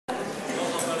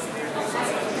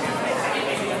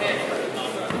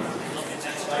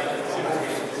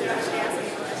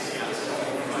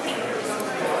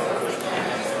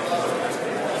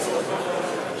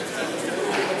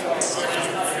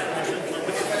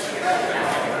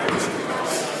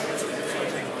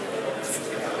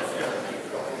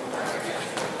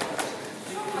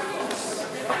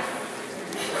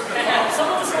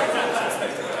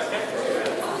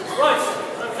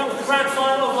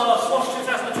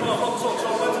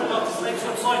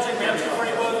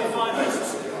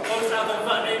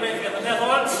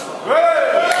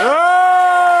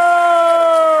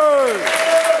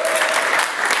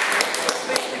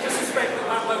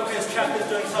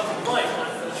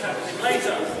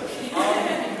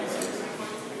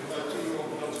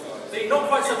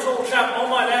chap on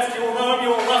my left, you will know him, you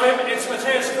will love him. It's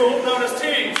Matthys Kool, known as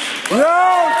Tees.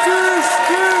 No, Tees!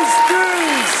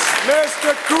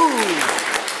 Mr. Kool!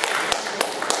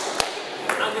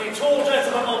 And the tall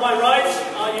gentleman on my right,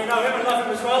 you know him and love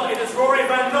him as well, it is Rory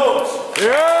van Noort. Yay!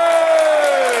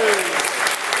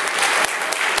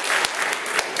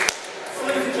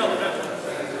 Salute each other, gentlemen.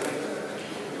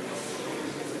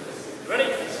 Ready?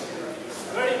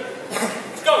 Ready?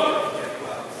 Let's go!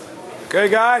 Okay,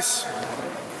 guys.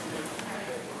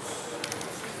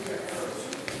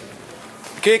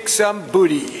 Kick some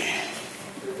booty.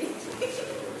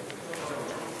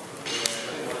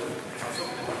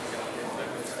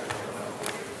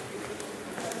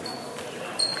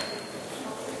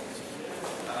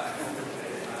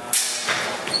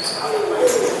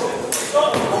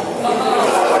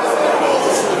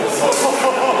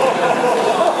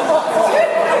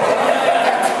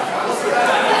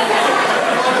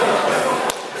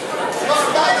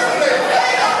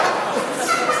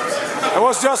 It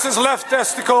was just his left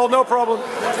testicle, no problem.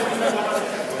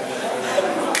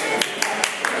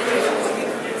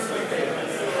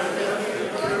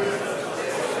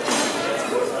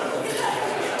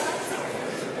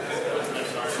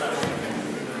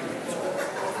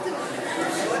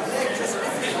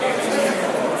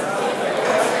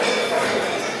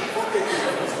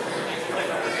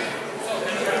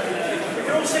 You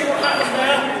can all see what happened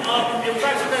there. In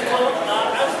practice,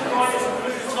 as the right is the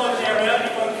blue target area,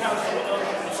 it won't count the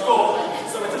score.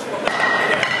 So we're just going to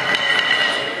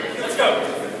Let's go.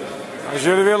 Als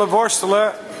jullie willen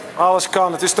worstelen, alles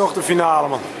kan. Het is toch de finale,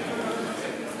 man.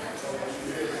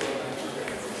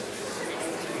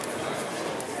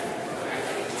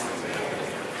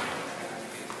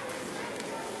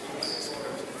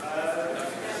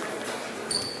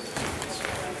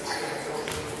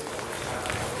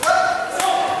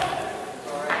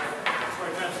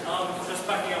 Just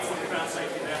backing up from the ground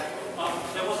safety there.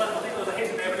 There was, I think there was a hit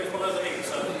in there, but it was below the knee,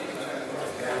 so.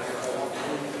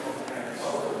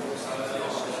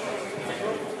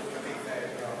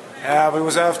 Yeah, but it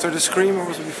was after the scream or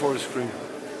was it before the scream?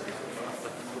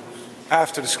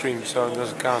 After the scream, so it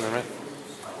doesn't count, right?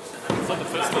 It's like the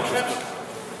first one.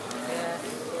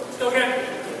 Still again.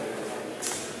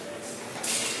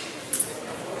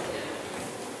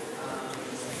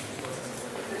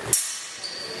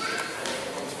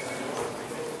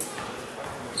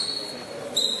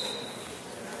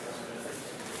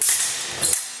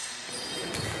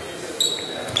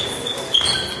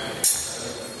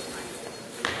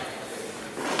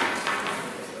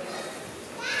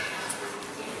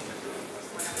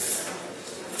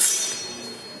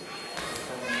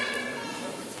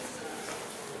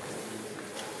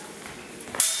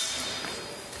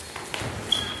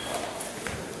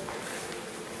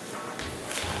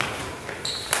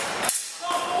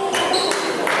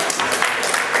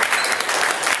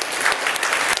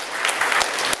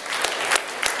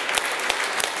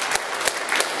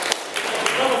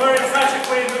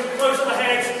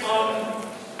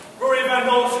 Rory van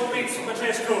Noort beats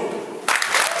Matthys Kool.